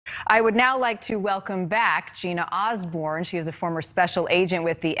I would now like to welcome back Gina Osborn. She is a former special agent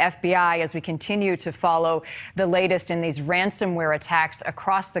with the FBI as we continue to follow the latest in these ransomware attacks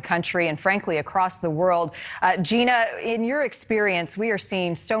across the country and, frankly, across the world. Gina, in your experience, we are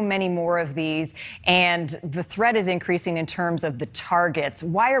seeing so many more of these, and the threat is increasing in terms of the targets.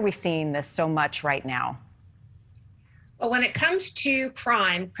 Why are we seeing this so much right now? Well, when it comes to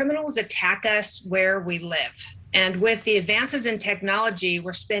crime, criminals attack us where we live. And with the advances in technology,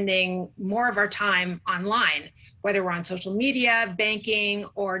 we're spending more of our time online, whether we're on social media, banking,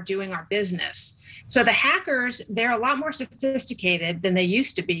 or doing our business. So the hackers, they're a lot more sophisticated than they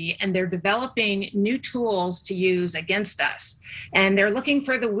used to be, and they're developing new tools to use against us. And they're looking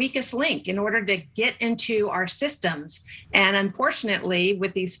for the weakest link in order to get into our systems. And unfortunately,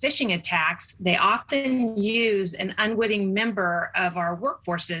 with these phishing attacks, they often use an unwitting member of our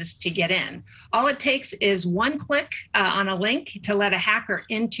workforces to get in. All it takes is one click on a link to let a hacker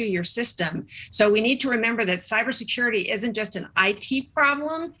into your system. So we need to remember that cybersecurity isn't just an IT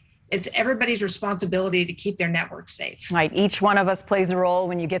problem. It's everybody's responsibility to keep their network safe. Right. Each one of us plays a role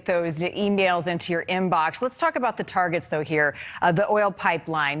when you get those emails into your inbox. Let's talk about the targets, though, here. The oil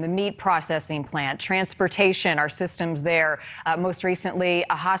pipeline, the meat processing plant, transportation, our systems there. Most recently,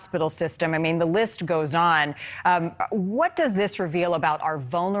 a hospital system. I mean, the list goes on. What does this reveal about our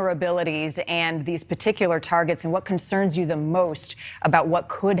vulnerabilities and these particular targets, and what concerns you the most about what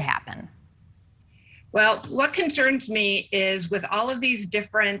could happen? Well, what concerns me is with all of these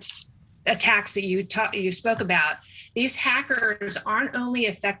different attacks that you spoke about, these hackers aren't only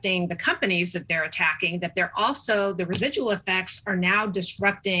affecting the companies that they're attacking, that they're also, the residual effects are now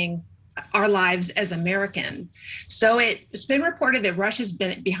disrupting our lives as American. So it's been reported that Russia's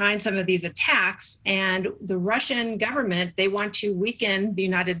been behind some of these attacks, and the Russian government, they want to weaken the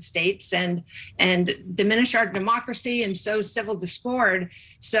United States and diminish our democracy and sow civil discord.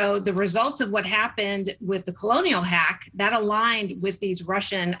 So the results of what happened with the colonial hack, that aligned with these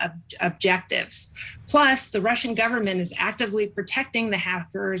Russian objectives. Plus, the Russian government is actively protecting the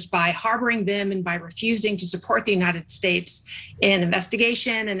hackers by harboring them and by refusing to support the United States in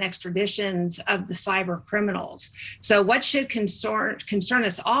investigation and extradition of the cyber criminals. So what should concern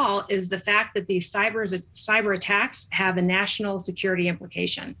us all is the fact that these cyber attacks have a national security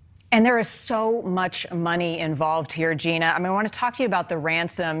implication. And there is so much money involved here, Gina. I mean, I want to talk to you about the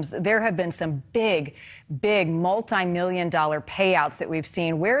ransoms. There have been some big multi-million-dollar payouts that we've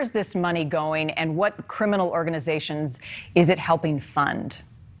seen. Where is this money going, and what criminal organizations is it helping fund?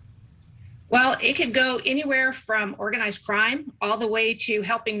 Well, it could go anywhere from organized crime all the way to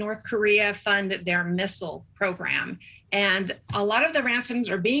helping North Korea fund their missile program. And a lot of the ransoms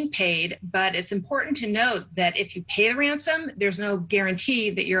are being paid, but it's important to note that if you pay the ransom, there's no guarantee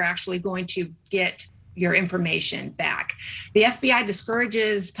that you're actually going to get your information back. The FBI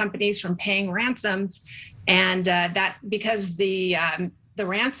discourages companies from paying ransoms, and that because the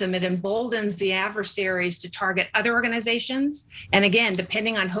ransom, it emboldens the adversaries to target other organizations. And again,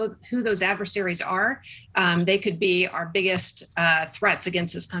 depending on who those adversaries are, they could be our biggest threats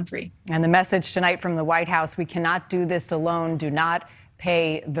against this country. And the message tonight from the White House: we cannot do this alone. Do not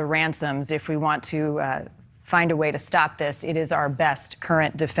pay the ransoms if we want to find a way to stop this. It is our best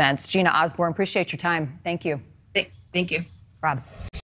current defense. Gina Osborn, appreciate your time. Thank you. Thank you. Rob.